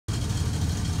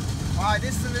Alright,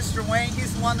 this is Mr. Wayne.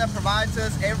 He's the one that provides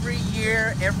us every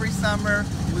year, every summer,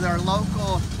 with our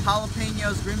local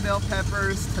jalapenos, green bell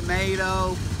peppers,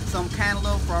 tomato, some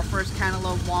cantaloupe for our first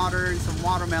cantaloupe water, and some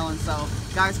watermelon. So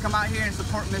guys, come out here and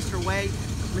support Mr. Wayne.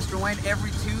 Mr. Wayne every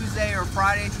Tuesday or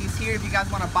Friday he's here. If you guys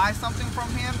want to buy something from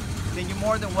him, then you're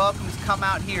more than welcome to come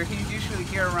out here. He's usually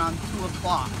here around 2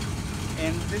 o'clock.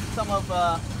 And this is some of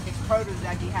his produce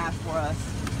that he has for us.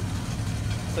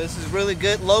 So this is really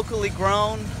good, locally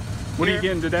grown. What are you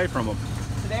getting today from him?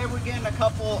 Today we're getting a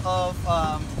couple of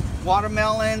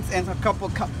watermelons and a couple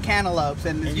of cantaloupes.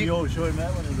 And you always show him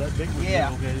that one? Is that big one?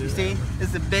 Yeah, Okay, you see?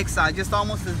 It's a big size, just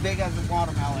almost as big as a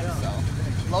watermelon. Yeah. So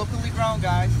locally grown,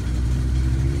 guys.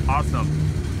 Awesome.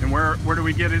 And where do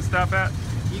we get his stuff at?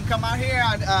 You can come out here.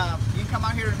 You can come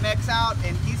out here to MexOut,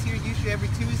 and he's here usually every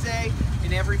Tuesday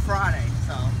and every Friday.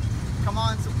 So come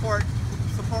on, support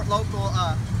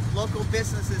local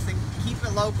businesses and keep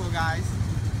it local, guys.